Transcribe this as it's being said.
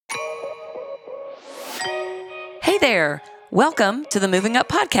there. Welcome to the Moving Up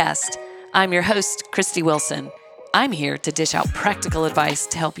Podcast. I'm your host, Christy Wilson. I'm here to dish out practical advice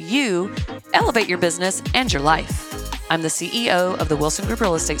to help you elevate your business and your life. I'm the CEO of the Wilson Group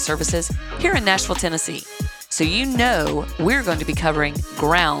Real Estate Services here in Nashville, Tennessee. So you know we're going to be covering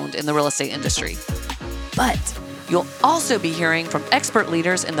ground in the real estate industry. But you'll also be hearing from expert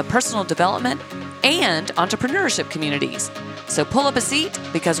leaders in the personal development and entrepreneurship communities. So pull up a seat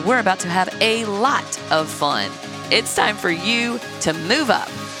because we're about to have a lot of fun. It's time for you to move up.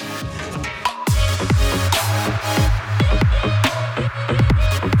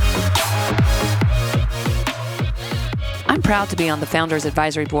 I'm proud to be on the Founders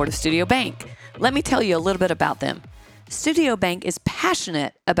Advisory Board of Studio Bank. Let me tell you a little bit about them. Studio Bank is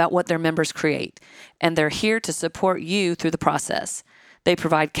passionate about what their members create, and they're here to support you through the process. They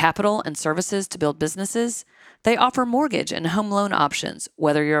provide capital and services to build businesses. They offer mortgage and home loan options,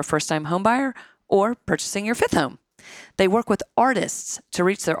 whether you're a first-time home buyer or purchasing your fifth home. They work with artists to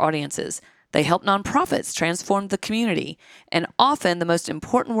reach their audiences. They help nonprofits transform the community. And often the most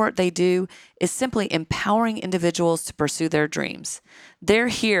important work they do is simply empowering individuals to pursue their dreams. They're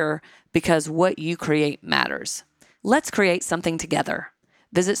here because what you create matters. Let's create something together.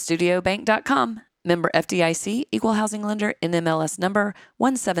 Visit studiobank.com. Member FDIC, Equal Housing Lender, NMLS number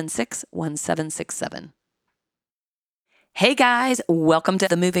 1761767. Hey guys, welcome to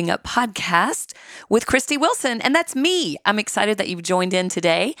the Moving Up Podcast with Christy Wilson, and that's me. I'm excited that you've joined in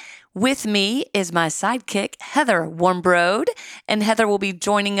today. With me is my sidekick, Heather Warmbrode, and Heather will be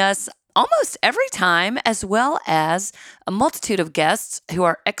joining us almost every time, as well as a multitude of guests who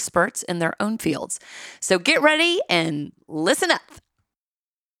are experts in their own fields. So get ready and listen up.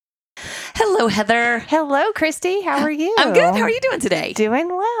 Hello, Heather. Hello, Christy. How are you? I'm good. How are you doing today? Doing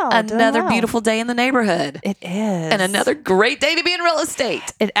well. Another beautiful day in the neighborhood. It is. And another great day to be in real estate.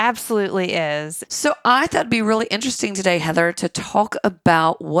 It absolutely is. So I thought it'd be really interesting today, Heather, to talk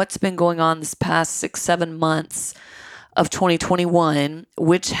about what's been going on this past 6-7 months of 2021,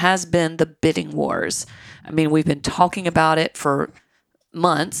 which has been the bidding wars. I mean, we've been talking about it for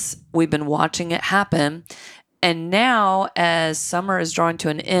months. We've been watching it happen. And now, as summer is drawing to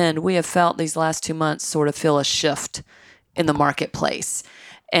an end, we have felt these last 2 months sort of feel a shift in the marketplace.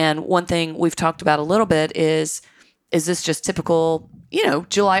 And one thing we've talked about a little bit is this just typical,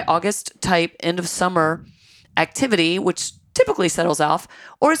 July, August type end of summer activity, which typically settles off,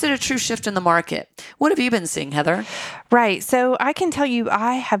 or is it a true shift in the market? What have you been seeing, Heather? Right. So I can tell you,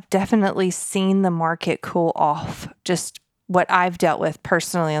 I have definitely seen the market cool off, just what I've dealt with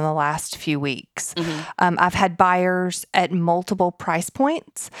personally in the last few weeks. Mm-hmm. I've had buyers at multiple price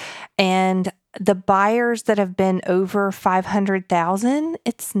points, and the buyers that have been over $500,000,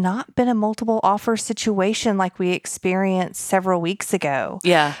 it's not been a multiple offer situation like we experienced several weeks ago.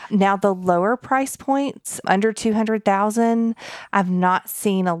 Yeah. Now the lower price points under $200,000, I've not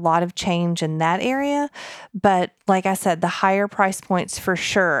seen a lot of change in that area, but like I said, the higher price points for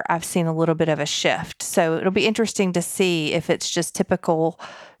sure, I've seen a little bit of a shift. So it'll be interesting to see if it's just typical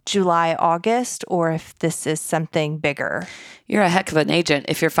July, August, or if this is something bigger. You're a heck of an agent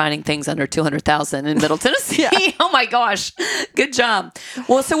if you're finding things under $200,000 in Middle Tennessee. Yeah. Oh my gosh. Good job.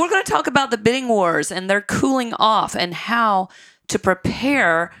 Well, so we're going to talk about the bidding wars and they're cooling off and how to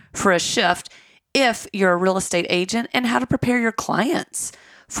prepare for a shift if you're a real estate agent, and how to prepare your clients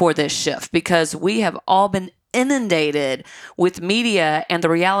for this shift, because we have all been inundated with media and the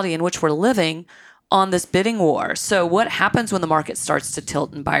reality in which we're living on this bidding war. So what happens when the market starts to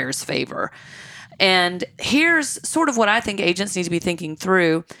tilt in buyers' favor? And here's sort of what I think agents need to be thinking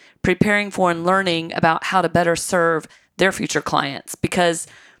through, preparing for and learning about how to better serve their future clients, because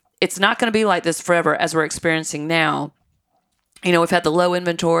it's not going to be like this forever as we're experiencing now. We've had the low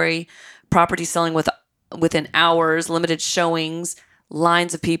inventory, property selling within hours, limited showings,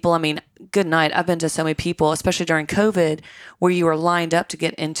 lines of people. I mean, good night. I've been to so many people, especially during COVID, where you were lined up to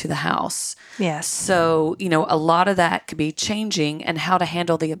get into the house. Yes. So, a lot of that could be changing, and how to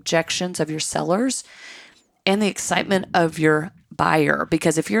handle the objections of your sellers and the excitement of your buyer.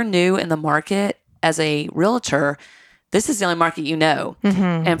 Because if you're new in the market as a realtor, this is the only market you know.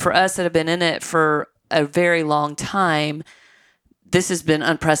 Mm-hmm. And for us that have been in it for a very long time, this has been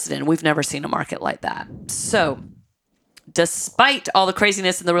unprecedented. We've never seen a market like that. So despite all the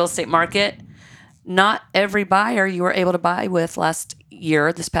craziness in the real estate market, not every buyer you were able to buy with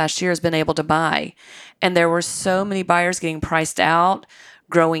this past year has been able to buy. And there were so many buyers getting priced out,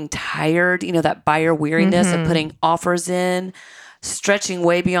 growing tired, that buyer weariness of putting offers in, stretching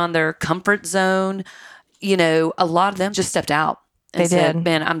way beyond their comfort zone. A lot of them just stepped out and said,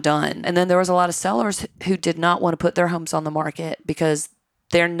 man, I'm done. And then there was a lot of sellers who did not want to put their homes on the market because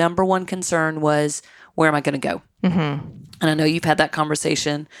their number one concern was, where am I going to go? And I know you've had that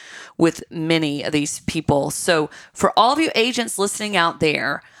conversation with many of these people. So for all of you agents listening out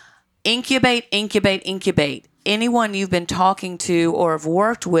there, incubate, incubate, incubate. Anyone you've been talking to or have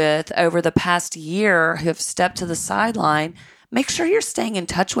worked with over the past year who have stepped to the sideline, make sure you're staying in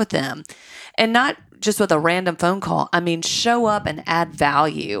touch with them. And not just with a random phone call. I mean, show up and add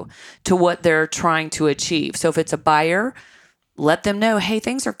value to what they're trying to achieve. So if it's a buyer, let them know, hey,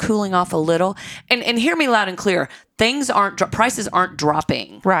 things are cooling off a little. And hear me loud and clear. Prices aren't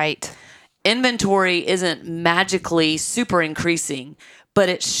dropping. Right. Inventory isn't magically super increasing, but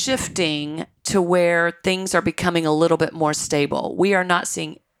it's shifting to where things are becoming a little bit more stable. We are not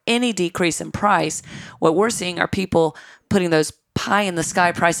seeing any decrease in price. What we're seeing are people putting those pie in the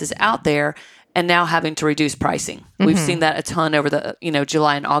sky prices out there and now having to reduce pricing. We've seen that a ton over the,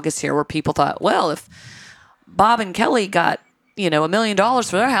 July and August here, where people thought, well, if Bob and Kelly got, $1 million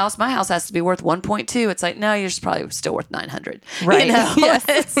for their house, my house has to be worth 1.2. It's like, no, you're probably still worth 900. Right.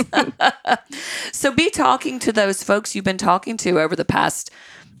 Yes. So be talking to those folks you've been talking to over the past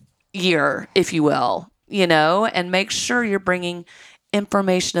year, if you will, and make sure you're bringing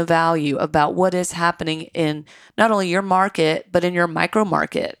information of value about what is happening in not only your market, but in your micro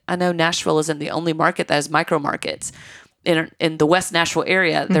market. I know Nashville isn't the only market that has micro markets. In the West Nashville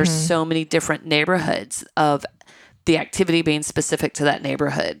area, there's so many different neighborhoods of the activity being specific to that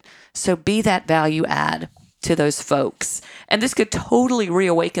neighborhood. So be that value add to those folks. And this could totally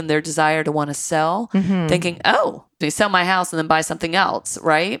reawaken their desire to want to sell, thinking, oh, they sell my house and then buy something else,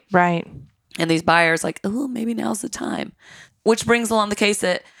 right? Right. And these buyers like, oh, maybe now's the time. Which brings along the case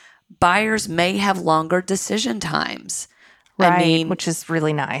that buyers may have longer decision times. Right, I mean, which is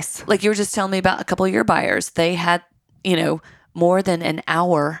really nice. Like you were just telling me about a couple of your buyers. They had, more than an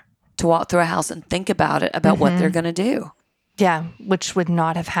hour to walk through a house and think about it, about what they're going to do. Yeah, which would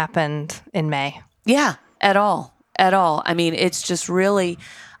not have happened in May. Yeah, at all. I mean, it's just really,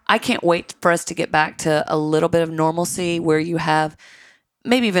 I can't wait for us to get back to a little bit of normalcy where you have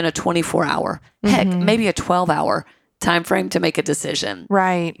maybe even a 24-hour, heck, maybe a 12-hour time frame to make a decision.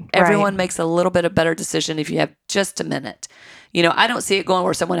 Right. Everyone makes a little bit of better decision if you have just a minute. I don't see it going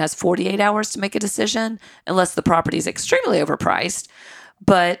where someone has 48 hours to make a decision unless the property is extremely overpriced.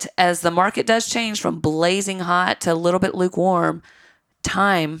 But as the market does change from blazing hot to a little bit lukewarm,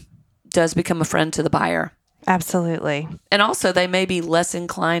 time does become a friend to the buyer. Absolutely. And also, they may be less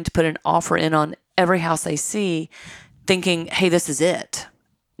inclined to put an offer in on every house they see, thinking, hey, this is it.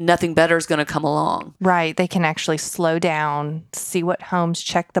 Nothing better is going to come along. Right. They can actually slow down, see what homes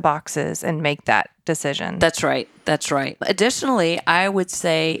check the boxes, and make that decision. That's right. Additionally, I would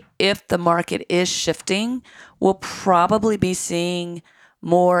say if the market is shifting, we'll probably be seeing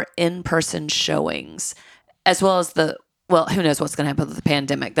more in-person showings, as well as who knows what's going to happen with the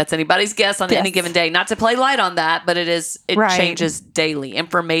pandemic. That's anybody's guess on any given day. Not to play light on that, but it changes daily.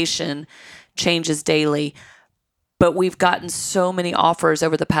 Information changes daily. But we've gotten so many offers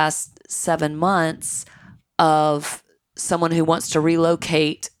over the past 7 months of someone who wants to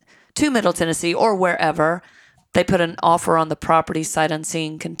relocate to Middle Tennessee or wherever. They put an offer on the property, sight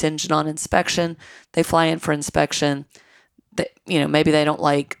unseen, contingent on inspection. They fly in for inspection. Maybe they don't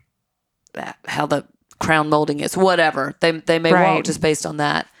like how the crown molding is, whatever. They may walk just based on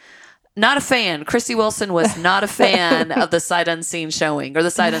that. Not a fan. Christy Wilson was not a fan of the sight unseen showing or the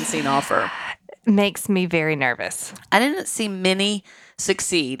sight unseen offer. Makes me very nervous. I didn't see many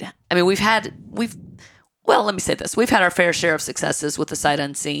succeed. I mean, let me say this. We've had our fair share of successes with the sight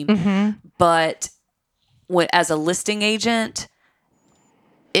unseen, but as a listing agent,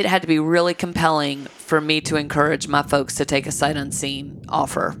 it had to be really compelling for me to encourage my folks to take a sight unseen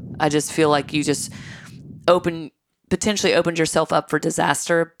offer. I just feel like you just potentially opened yourself up for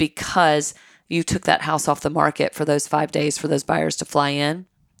disaster because you took that house off the market for those 5 days for those buyers to fly in.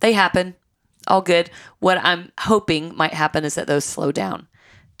 They happen. All good. What I'm hoping might happen is that those slow down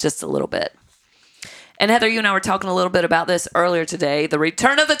just a little bit. And Heather, you and I were talking a little bit about this earlier today, the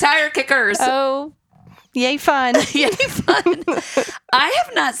return of the tire kickers. Oh, yay fun. Yay fun. I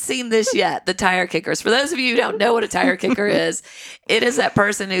have not seen this yet, the tire kickers. For those of you who don't know what a tire kicker is, it is that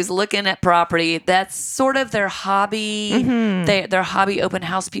person who's looking at property. That's sort of their hobby. They're hobby open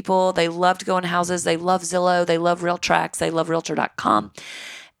house people. They love to go in houses. They love Zillow. They love RealTracs. They love Realtor.com.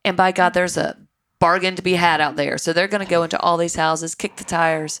 And by God, there's a bargain to be had out there. So they're going to go into all these houses, kick the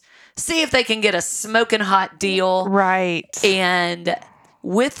tires, see if they can get a smoking hot deal. Right. And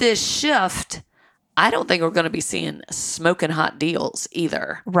with this shift, I don't think we're going to be seeing smoking hot deals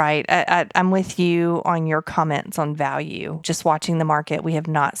either. Right. I'm with you on your comments on value. Just watching the market, we have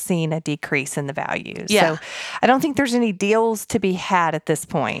not seen a decrease in the values. Yeah. So I don't think there's any deals to be had at this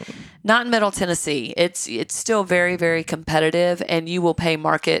point. Not in Middle Tennessee. It's still very, very competitive, and you will pay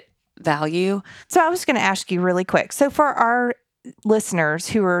market value. So I was going to ask you really quick. So for our listeners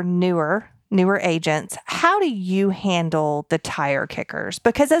who are newer agents, how do you handle the tire kickers?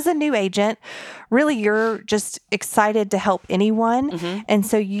 Because as a new agent, really you're just excited to help anyone. And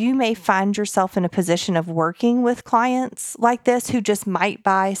so you may find yourself in a position of working with clients like this who just might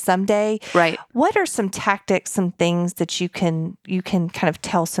buy someday. Right. What are some tactics, some things that you can kind of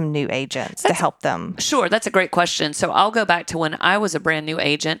tell some new agents to help them? Sure. That's a great question. So I'll go back to when I was a brand new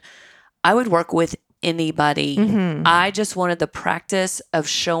agent. I would work with anybody. I just wanted the practice of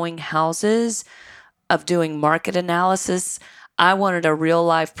showing houses, of doing market analysis. I wanted a real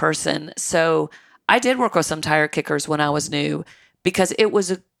life person. So I did work with some tire kickers when I was new because it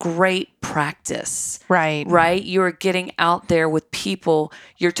was a great practice. Right. Right? You're getting out there with people.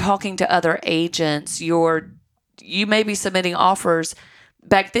 You're talking to other agents. You may be submitting offers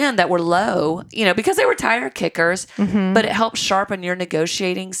back then that were low, because they were tire kickers, but it helped sharpen your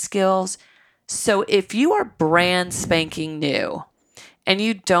negotiating skills. So if you are brand spanking new and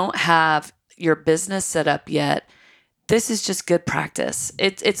you don't have your business set up yet, this is just good practice.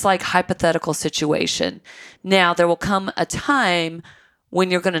 It's like hypothetical situation. Now, there will come a time when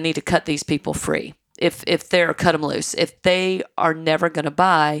you're going to need to cut these people free. If they're cut them loose, if they are never going to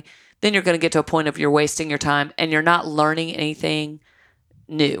buy, then you're going to get to a point of you're wasting your time and you're not learning anything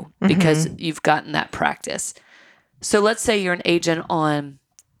new because you've gotten that practice. So let's say you're an agent on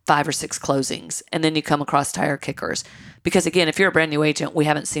 5 or 6 closings, and then you come across tire kickers. Because again, if you're a brand new agent, we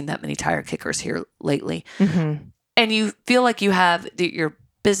haven't seen that many tire kickers here lately. And you feel like your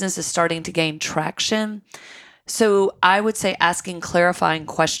business is starting to gain traction. So I would say asking clarifying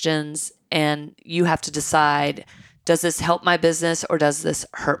questions, and you have to decide, does this help my business or does this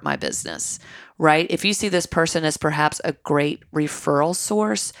hurt my business? Right? If you see this person as perhaps a great referral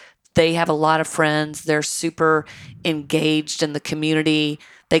source, they have a lot of friends, they're super engaged in the community,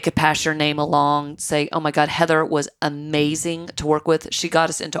 they could pass your name along, say, oh my God, Heather was amazing to work with. She got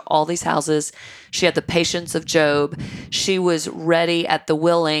us into all these houses. She had the patience of Job. She was ready at the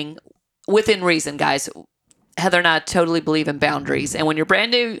willing, within reason, guys. Heather and I totally believe in boundaries. And when you're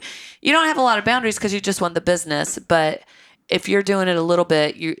brand new, you don't have a lot of boundaries because you just want the business. But if you're doing it a little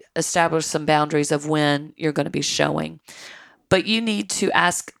bit, you establish some boundaries of when you're going to be showing. But you need to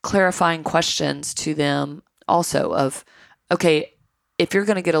ask clarifying questions to them also of, okay, if you're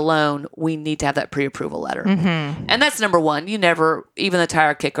going to get a loan, we need to have that pre-approval letter. And that's number one. You never, even the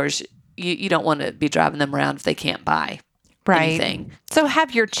tire kickers, you don't want to be driving them around if they can't buy anything. So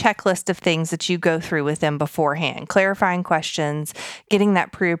have your checklist of things that you go through with them beforehand, clarifying questions, getting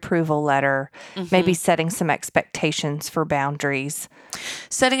that pre-approval letter, maybe setting some expectations for boundaries.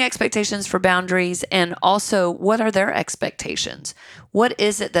 Setting expectations for boundaries, and also what are their expectations? What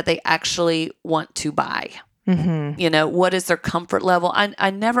is it that they actually want to buy? What is their comfort level? I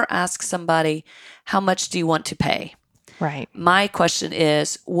never ask somebody, how much do you want to pay? Right. My question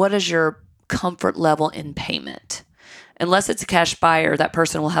is, what is your comfort level in payment? Unless it's a cash buyer, that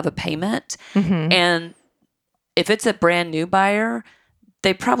person will have a payment. And if it's a brand new buyer,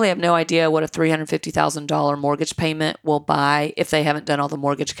 they probably have no idea what a $350,000 mortgage payment will buy if they haven't done all the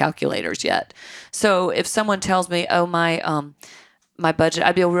mortgage calculators yet. So if someone tells me, oh, my budget,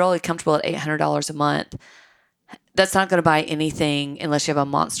 I'd be really comfortable at $800 a month. That's not going to buy anything unless you have a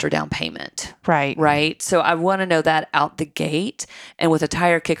monster down payment. Right. So I want to know that out the gate. And with a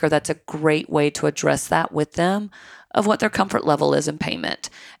tire kicker, that's a great way to address that with them, of what their comfort level is in payment,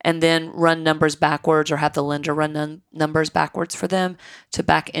 and then run numbers backwards or have the lender run numbers backwards for them to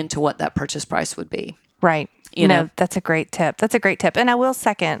back into what that purchase price would be. Right. That's a great tip. And I will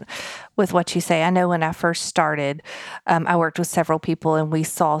second with what you say. I know when I first started, I worked with several people and we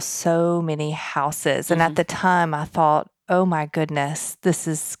saw so many houses. And at the time I thought, oh my goodness, this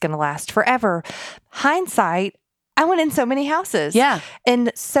is going to last forever. Hindsight, I went in so many houses. Yeah.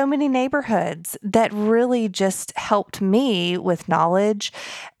 In so many neighborhoods that really just helped me with knowledge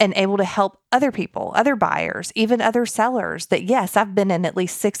and able to help other people, other buyers, even other sellers that, yes, I've been in at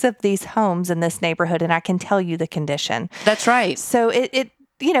least 6 of these homes in this neighborhood and I can tell you the condition. That's right. So it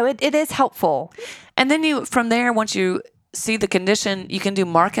is helpful. And then from there, once you see the condition, you can do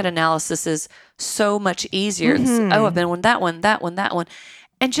market analysis is so much easier. Oh, I've been with that one.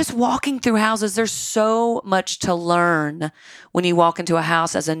 And just walking through houses, there's so much to learn when you walk into a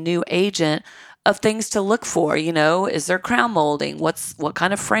house as a new agent of things to look for. Is there crown molding? What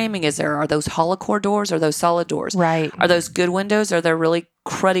kind of framing is there? Are those hollow core doors or those solid doors? Right. Are those good windows? Are they really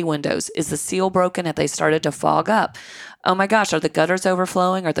cruddy windows? Is the seal broken? Have they started to fog up? Oh my gosh, are the gutters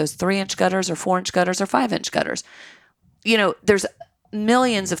overflowing? Are those 3-inch gutters or 4-inch gutters or 5-inch gutters? There's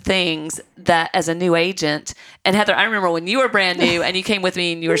millions of things that as a new agent. And Heather, I remember when you were brand new and you came with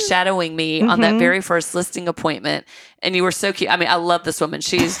me and you were shadowing me on that very first listing appointment, and you were so cute. I mean, I love this woman.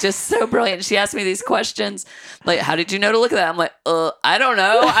 She's just so brilliant. She asked me these questions like, how did you know to look at that? I'm like, I don't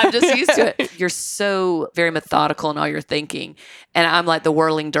know. I'm just used to it. You're so very methodical in all your thinking. And I'm like the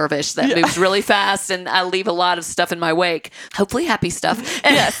whirling dervish that moves really fast, and I leave a lot of stuff in my wake. Hopefully happy stuff.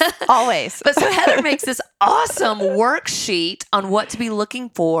 Yes, always. But so Heather makes this awesome worksheet on what to be looking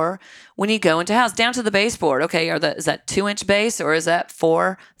for when you go into a house, down to the baseboard. Okay, is that 2-inch base or is that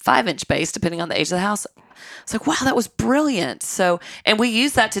 5-inch base, depending on the age of the house? It's like, wow, that was brilliant. So, and we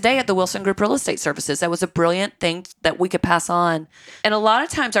use that today at the Wilson Group Real Estate Services. That was a brilliant thing that we could pass on. And a lot of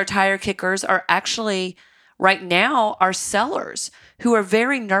times our tire kickers are actually right now are sellers who are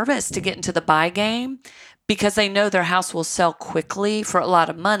very nervous to get into the buy game because they know their house will sell quickly for a lot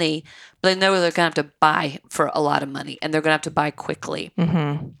of money, but they know they're going to have to buy for a lot of money, and they're going to have to buy quickly.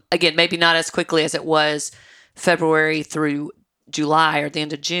 Again, maybe not as quickly as it was February through July or the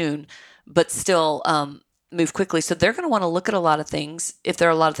end of June, but still move quickly. So they're going to want to look at a lot of things, if there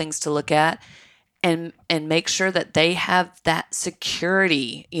are a lot of things to look at, and make sure that they have that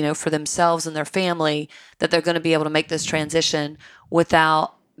security, for themselves and their family, that they're going to be able to make this transition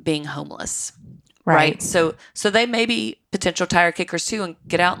without being homeless. Right. So they may be potential tire kickers too, and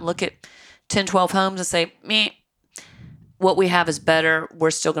get out and look at 10, 12 homes and say, meh, what we have is better.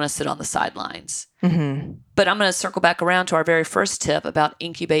 We're still going to sit on the sidelines. But I'm going to circle back around to our very first tip about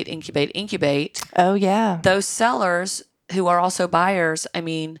incubate. Oh, yeah. Those sellers who are also buyers,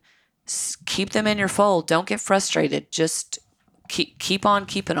 keep them in your fold. Don't get frustrated. Just keep on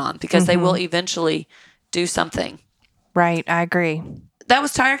keeping on, because they will eventually do something. Right. I agree. That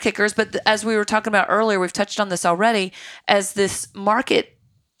was tire kickers. But as we were talking about earlier, we've touched on this already, as this market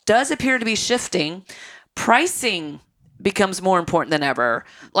does appear to be shifting, pricing becomes more important than ever.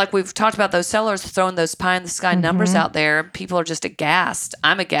 Like we've talked about, those sellers throwing those pie in the sky numbers out there. People are just aghast.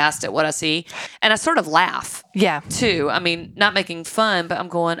 I'm aghast at what I see. And I sort of laugh. Yeah. Too. Not making fun, but I'm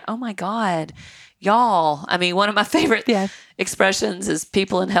going, oh my God, y'all. One of my favorite expressions is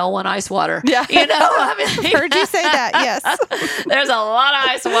people in hell want ice water. Yeah. Heard you say that. Yes. There's a lot of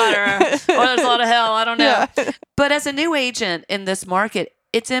ice water, or there's a lot of hell. I don't know. Yeah. But as a new agent in this market,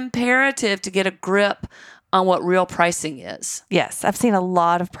 it's imperative to get a grip on what real pricing is. Yes. I've seen a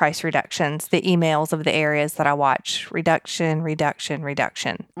lot of price reductions, the emails of the areas that I watch. Reduction.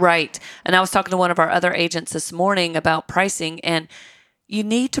 Right. And I was talking to one of our other agents this morning about pricing, and you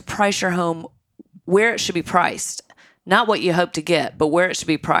need to price your home where it should be priced. Not what you hope to get, but where it should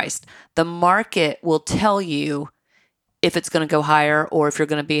be priced. The market will tell you if it's going to go higher or if you're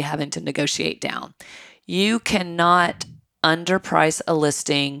going to be having to negotiate down. You cannot underprice a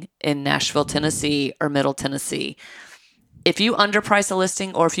listing in Nashville, Tennessee or Middle Tennessee. If you underprice a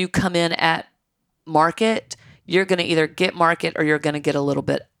listing, or if you come in at market, you're going to either get market or you're going to get a little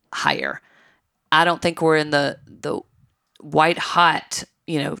bit higher. I don't think we're in the white hot,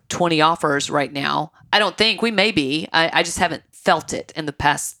 20 offers right now. I don't think. We may be. I just haven't felt it in the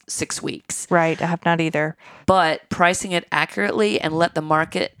past 6 weeks. Right. I have not either. But pricing it accurately and let the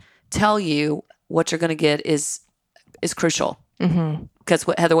market tell you what you're going to get is crucial. Because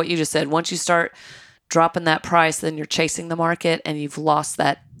Heather, what you just said, once you start dropping that price, then you're chasing the market and you've lost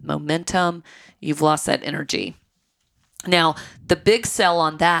that momentum. You've lost that energy. Now, the big sell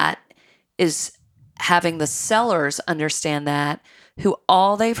on that is having the sellers understand that, who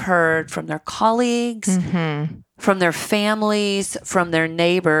all they've heard from their colleagues, from their families, from their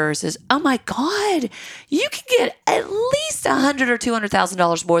neighbors is, oh my God, you can get at least $100,000 or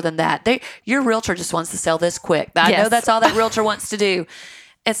 $200,000 more than that. Your realtor just wants to sell this quick. I know that's all that realtor wants to do.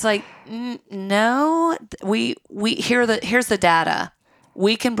 It's like, no, here's the data.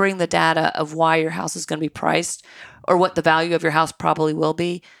 We can bring the data of why your house is going to be priced, or what the value of your house probably will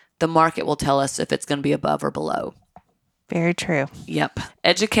be. The market will tell us if it's going to be above or below. Very true. Yep.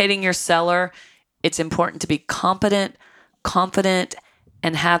 Educating your seller. It's important to be competent, confident,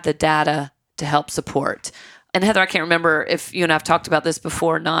 and have the data to help support. And Heather, I can't remember if you and I have talked about this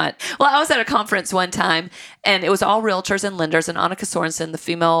before or not. Well, I was at a conference one time, and it was all realtors and lenders, and Annika Sorensen, the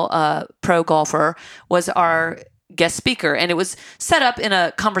female pro golfer, was our guest speaker, and it was set up in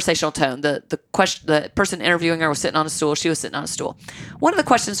a conversational tone. The person interviewing her was sitting on a stool. She was sitting on a stool. One of the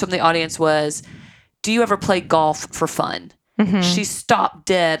questions from the audience was, do you ever play golf for fun? She stopped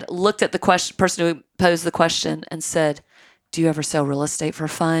dead, looked at the person who posed the question, and said, do you ever sell real estate for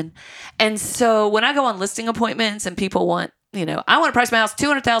fun? And so when I go on listing appointments and people want I want to price my house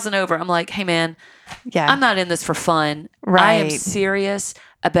 200,000 over. I'm like, hey man, Yeah. I'm not in this for fun. Right. I am serious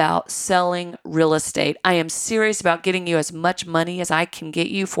about selling real estate. I am serious about getting you as much money as I can get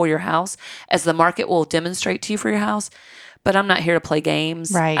you for your house, as the market will demonstrate to you for your house. But I'm not here to play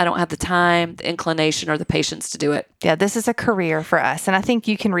games. Right. I don't have the time, the inclination, or the patience to do it. Yeah, this is a career for us. And I think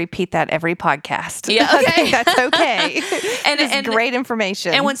you can repeat that every podcast. Yeah, I okay. think that's okay. And- It's and- great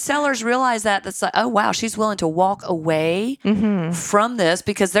information. And when sellers realize that, that's like, oh, wow, she's willing to walk away from this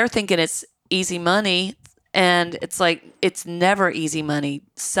because they're thinking it's easy money. And it's like, it's never easy money.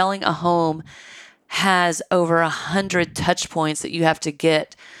 Selling a home has over 100 touch points that you have to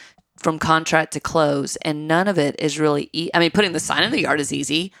get from contract to close. And none of it is really, putting the sign in the yard is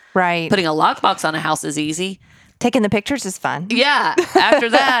easy. right. Putting a lockbox on a house is easy. Taking the pictures is fun. Yeah. After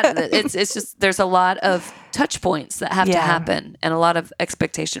that, it's just, there's a lot of touch points that have to Yeah. happen and a lot of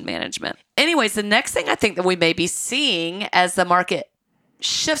expectation management. Anyways, the next thing I think that we may be seeing as the market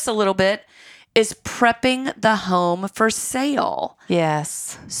shifts a little bit is prepping the home for sale.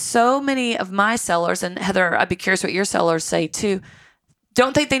 Yes. So many of my sellers, and Heather, I'd be curious what your sellers say too,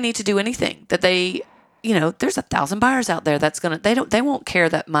 don't think they need to do anything. That they, there's 1,000 buyers out there they won't care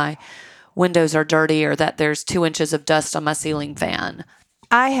that my windows are dirty or that there's 2 inches of dust on my ceiling fan.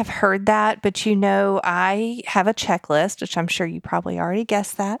 I have heard that, but I have a checklist, which I'm sure you probably already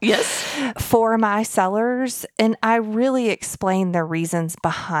guessed that. Yes. For my sellers, and I really explain the reasons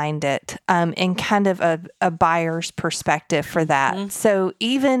behind it in kind of a buyer's perspective for that. So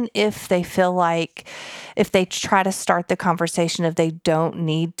even if they feel like, if they try to start the conversation if they don't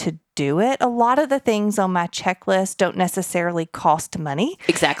need to do it, a lot of the things on my checklist don't necessarily cost money.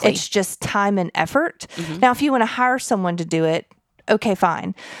 Exactly. It's just time and effort. Now, if you want to hire someone to do it, okay,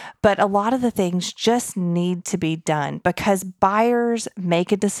 fine. But a lot of the things just need to be done because buyers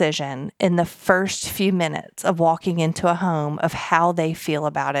make a decision in the first few minutes of walking into a home of how they feel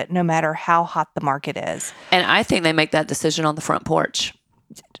about it, no matter how hot the market is. And I think they make that decision on the front porch.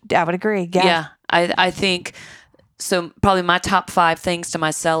 I would agree. Yeah. Yeah. I think so. Probably my top 5 things to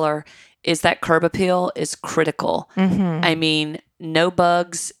my seller is that curb appeal is critical. I mean, no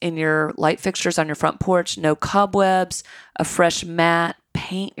bugs in your light fixtures on your front porch, no cobwebs, a fresh mat,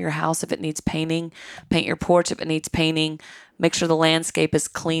 paint your house if it needs painting, paint your porch if it needs painting, make sure the landscape is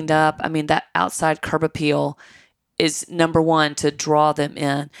cleaned up. I mean, that outside curb appeal is number one to draw them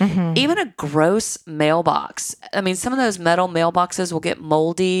in. Even a gross mailbox. I mean, some of those metal mailboxes will get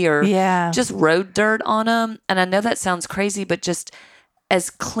moldy or just road dirt on them. And I know that sounds crazy, but just as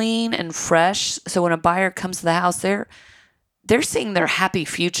clean and fresh. So when a buyer comes to the house, they're seeing their happy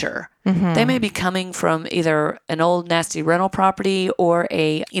future. They may be coming from either an old nasty rental property or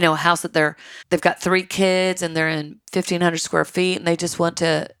a house that they've got 3 kids and they're in 1,500 square feet and they just want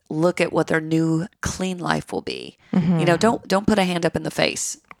to look at what their new clean life will be. Don't put a hand up in the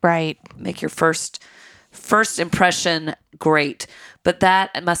face. Right. Make your first impression great. But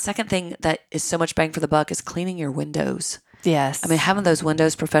my second thing that is so much bang for the buck is cleaning your windows. Yes. I mean, having those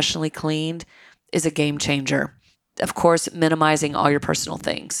windows professionally cleaned is a game changer. Of course, minimizing all your personal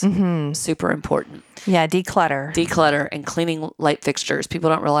things. Super important. Yeah, declutter. Declutter and cleaning light fixtures. People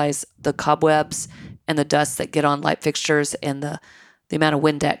don't realize the cobwebs and the dust that get on light fixtures and the amount of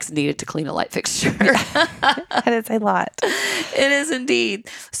Windex needed to clean a light fixture. That is a lot. It is indeed.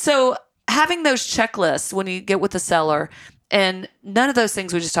 So having those checklists when you get with the seller, and none of those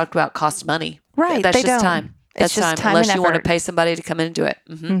things we just talked about cost money. Right. That's they just don't. time. It's That's just time unless and you want to effort. pay somebody to come in and do it.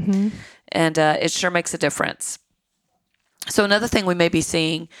 And it sure makes a difference. So another thing we may be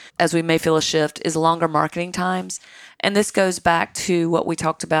seeing as we may feel a shift is longer marketing times. And this goes back to what we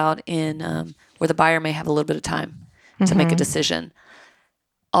talked about in where the buyer may have a little bit of time to make a decision.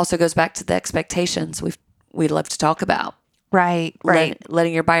 Also goes back to the expectations we'd love to talk about. Right.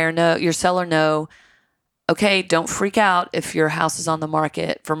 Letting your seller know, okay, don't freak out if your house is on the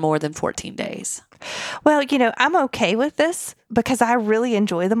market for more than 14 days. Well, I'm okay with this because I really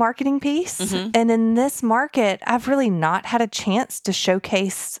enjoy the marketing piece. And in this market, I've really not had a chance to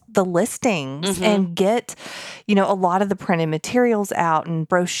showcase the listings and get, a lot of the printed materials out and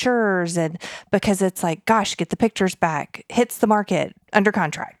brochures. And because it's like, gosh, get the pictures back, hits the market, under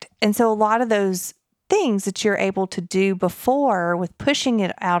contract. And so a lot of those things that you're able to do before with pushing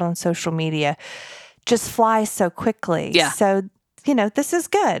it out on social media just flies so quickly. Yeah. So, this is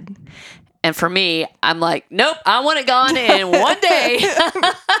good. And for me, I'm like, nope, I want it gone in one day.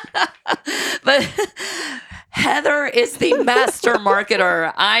 But Heather is the master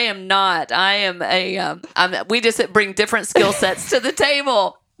marketer. I am not. I am we just bring different skill sets to the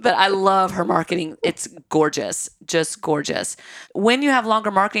table. But I love her marketing. It's gorgeous, just gorgeous. When you have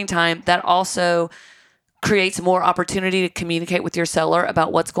longer marketing time, that also creates more opportunity to communicate with your seller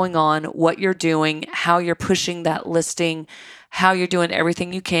about what's going on, what you're doing, how you're pushing that listing, how you're doing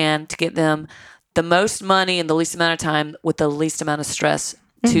everything you can to get them the most money in the least amount of time with the least amount of stress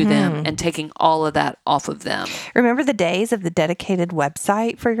to them, and taking all of that off of them. Remember the days of the dedicated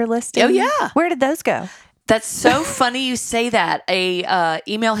website for your listing? Oh, yeah. Where did those go? That's so funny you say that. A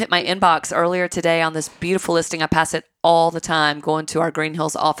email hit my inbox earlier today on this beautiful listing. I pass it all the time going to our Green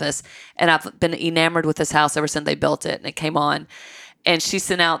Hills office, and I've been enamored with this house ever since they built it, and it came on. And she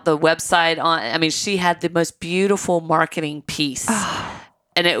sent out the website on. I mean, she had the most beautiful marketing piece.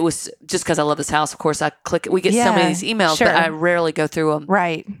 And it was just because I love this house. Of course, I click. We get so many of these emails, but I rarely go through them.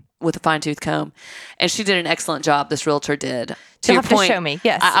 Right. With a fine-tooth comb. And she did an excellent job, this realtor did. To You'll your have point, to show me.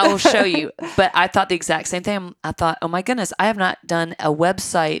 Yes. I will show you. But I thought the exact same thing. I thought, oh my goodness, I have not done a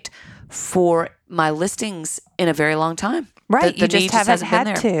website for my listings in a very long time. Right. The You just need haven't hasn't been had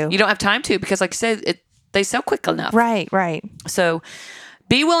there. to. You don't have time to because, like you said, they sell quick enough. Right. So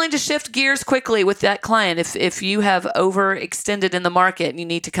be willing to shift gears quickly with that client if you have overextended in the market and you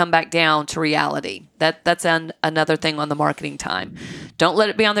need to come back down to reality. That's another thing on the marketing time. Don't let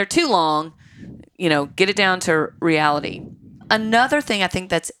it be on there too long. Get it down to reality. Another thing I think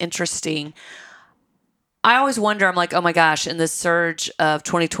that's interesting, I always wonder, I'm like, oh my gosh, in this surge of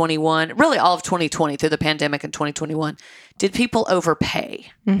 2021, really all of 2020 through the pandemic in 2021, did people overpay?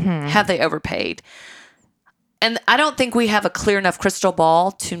 Have they overpaid? And I don't think we have a clear enough crystal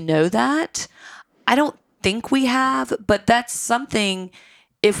ball to know that. I don't think we have, but that's something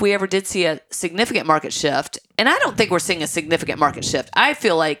if we ever did see a significant market shift. And I don't think we're seeing a significant market shift. I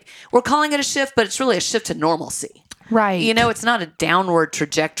feel like we're calling it a shift, but it's really a shift to normalcy. Right. It's not a downward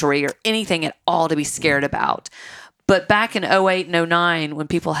trajectory or anything at all to be scared about. But back in 08 and 09, when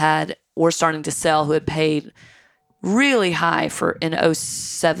people were starting to sell who had paid really high for in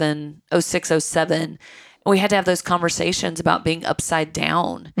 07, 06, 07, we had to have those conversations about being upside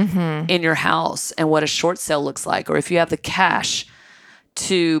down in your house and what a short sale looks like, or if you have the cash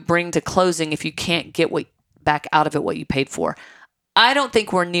to bring to closing if you can't get back out of it what you paid for. I don't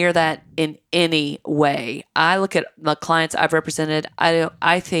think we're near that in any way. I look at the clients I've represented.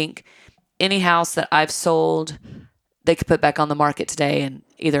 I think any house that I've sold, they could put back on the market today and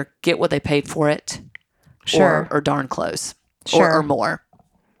either get what they paid for it, or darn close, or more.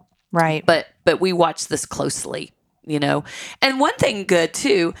 Right. But we watch this closely, And one thing good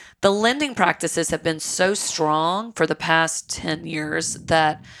too, the lending practices have been so strong for the past 10 years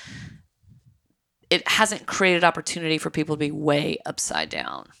that it hasn't created opportunity for people to be way upside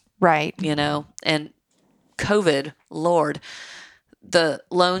down. Right. And COVID, Lord, the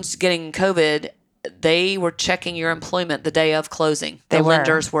loans getting COVID, they were checking your employment the day of closing. The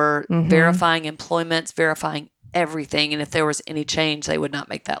lenders were verifying employments, verifying everything. And if there was any change, they would not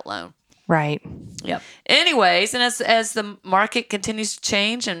make that loan. Right. Yep. Anyways, and as the market continues to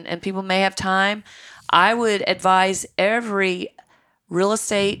change and people may have time, I would advise every real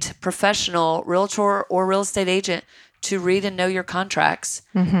estate professional, realtor or real estate agent to read and know your contracts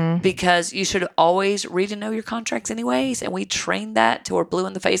because you should always read and know your contracts anyways. And we trained that till we're blue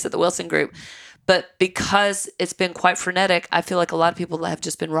in the face at the Wilson Group. But because it's been quite frenetic, I feel like a lot of people have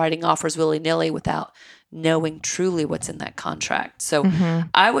just been writing offers willy-nilly without knowing truly what's in that contract. So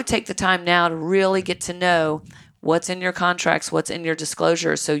I would take the time now to really get to know what's in your contracts, what's in your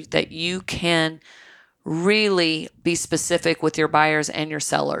disclosures, so that you can really be specific with your buyers and your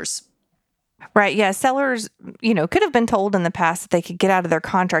sellers. Right. Yeah. Sellers, could have been told in the past that they could get out of their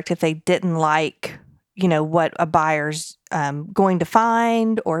contract if they didn't like, what a buyer's going to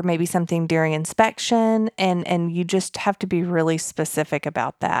find, or maybe something during inspection. And you just have to be really specific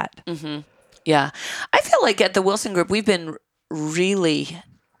about that. Yeah. I feel like at the Wilson Group, we've been really,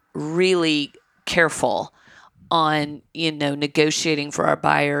 really careful on, negotiating for our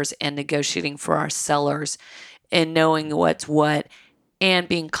buyers and negotiating for our sellers and knowing what's what and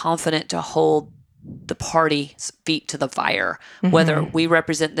being confident to hold the party's feet to the fire, whether we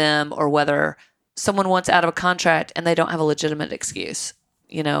represent them or whether someone wants out of a contract and they don't have a legitimate excuse.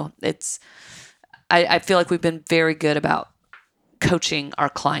 I feel like we've been very good about coaching our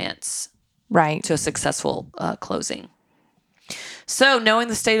clients right to a successful closing. So knowing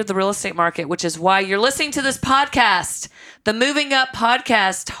the state of the real estate market, which is why you're listening to this podcast, the Moving Up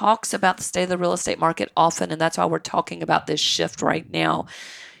podcast talks about the state of the real estate market often. And that's why we're talking about this shift right now.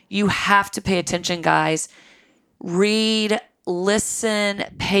 You have to pay attention, guys. Read, listen,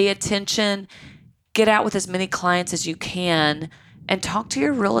 pay attention, get out with as many clients as you can, and talk to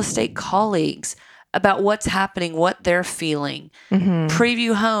your real estate colleagues about what's happening, what they're feeling.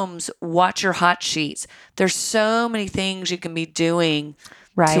 Preview homes, watch your hot sheets. There's so many things you can be doing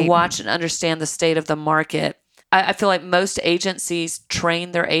Right. watch and understand the state of the market. I feel like most agencies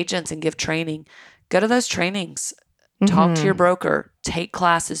train their agents and give training. Go to those trainings. Talk to your broker. Take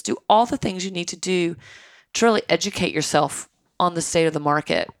classes. Do all the things you need to do to really educate yourself on the state of the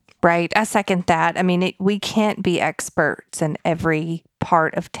market. Right. I second that. I mean, we can't be experts in every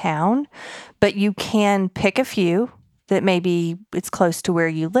part of town, but you can pick a few that maybe it's close to where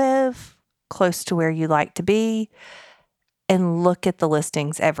you live, close to where you like to be, and look at the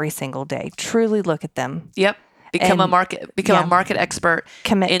listings every single day. Truly look at them. Yep. Become a market expert.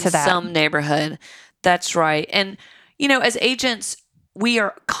 Commit in to that. some neighborhood. That's right. And, as agents, we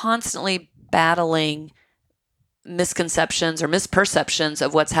are constantly battling misconceptions or misperceptions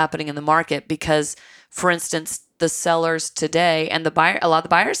of what's happening in the market because, for instance, the sellers today and a lot of the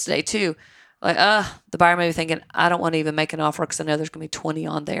buyers today too, like, the buyer may be thinking, I don't want to even make an offer because I know there's going to be 20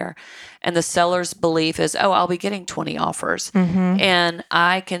 on there. And the seller's belief is, I'll be getting 20 offers. And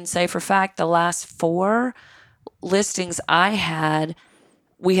I can say for a fact, the last 4 listings I had,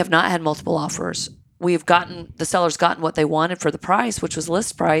 we have not had multiple offers. The seller's gotten what they wanted for the price, which was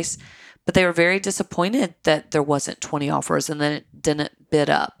list price, but they were very disappointed that there wasn't 20 offers and then it didn't bid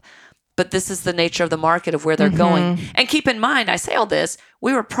up. But this is the nature of the market of where they're going. And keep in mind, I say all this,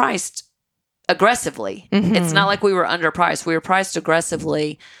 we were priced aggressively. It's not like we were underpriced. We were priced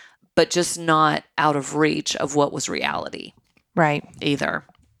aggressively, but just not out of reach of what was reality. Right. Either.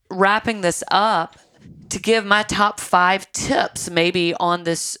 Wrapping this up, to give my top 5 tips maybe on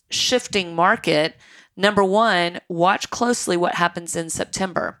this shifting market, number 1, watch closely what happens in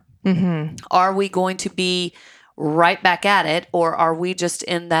September. Are we going to be right back at it, or are we just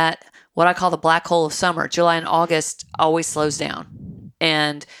in that, what I call the black hole of summer? July and August always slows down.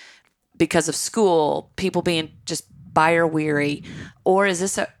 And because of school, people being just buyer weary, or is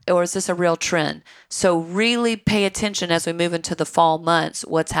this a real trend? So really pay attention as we move into the fall months,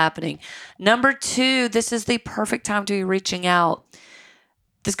 what's happening. Number 2, this is the perfect time to be reaching out.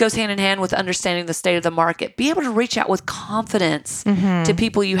 This goes hand in hand with understanding the state of the market. Be able to reach out with confidence to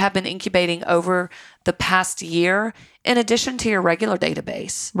people you have been incubating over the past year, in addition to your regular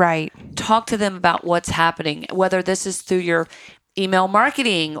database. Right. Talk to them about what's happening, whether this is through your email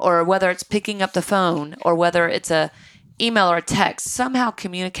marketing or whether it's picking up the phone or whether it's a email or a text. Somehow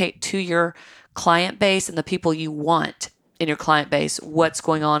communicate to your client base and the people you want in your client base what's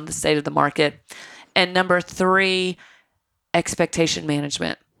going on in the state of the market. And number 3, expectation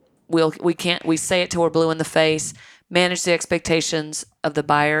management. We say it till we're blue in the face. Manage the expectations of the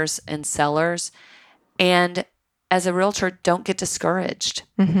buyers and sellers. And as a realtor, don't get discouraged.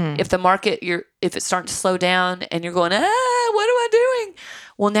 If the market, if it's starting to slow down and you're going, what am I doing?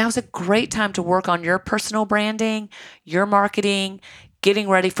 Well, now's a great time to work on your personal branding, your marketing, getting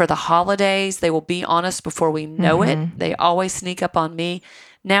ready for the holidays. They will be on us before we know it. They always sneak up on me.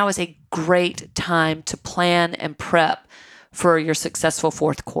 Now is a great time to plan and prep for your successful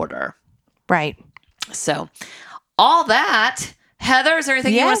 4th quarter. Right. So all that, Heather, is there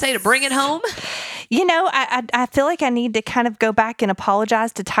anything you want to say to bring it home? I feel like I need to kind of go back and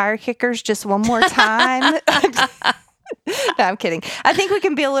apologize to tire kickers just one more time. No, I'm kidding. I think we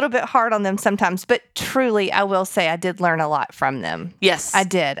can be a little bit hard on them sometimes, but truly, I will say I did learn a lot from them. Yes. I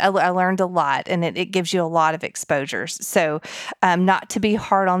did. I learned a lot, and it gives you a lot of exposures. So not to be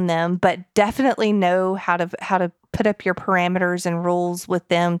hard on them, but definitely know how to put up your parameters and rules with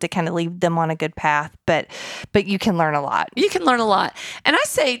them to kind of lead them on a good path. But you can learn a lot. You can learn a lot. And I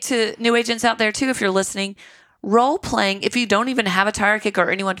say to new agents out there too, if you're listening, role playing, if you don't even have a tire kicker or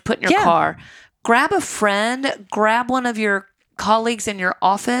anyone to put in your car, grab a friend, grab one of your colleagues in your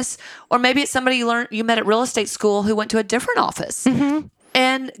office, or maybe it's somebody you met at real estate school who went to a different office,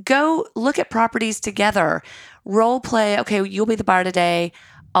 and go look at properties together. Role play. Okay, you'll be the buyer today.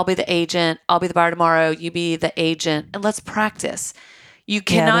 I'll be the agent. I'll be the buyer tomorrow. You be the agent, and let's practice. You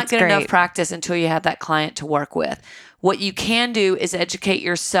cannot get enough practice until you have that client to work with. What you can do is educate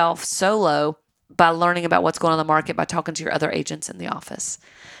yourself solo by learning about what's going on in the market by talking to your other agents in the office.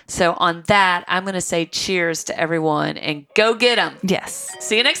 So on that, I'm going to say cheers to everyone and go get them. Yes.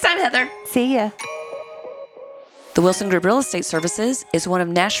 See you next time, Heather. See ya. The Wilson Group Real Estate Services is one of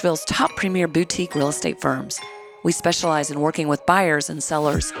Nashville's top premier boutique real estate firms. We specialize in working with buyers and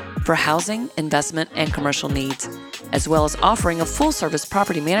sellers for housing, investment, and commercial needs, as well as offering a full-service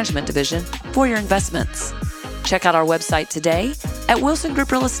property management division for your investments. Check out our website today at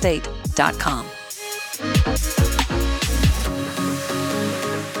wilsongrouprealestate.com.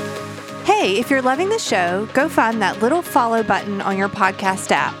 Hey, if you're loving the show, go find that little follow button on your podcast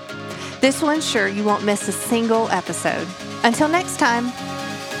app. This will ensure you won't miss a single episode. Until next time.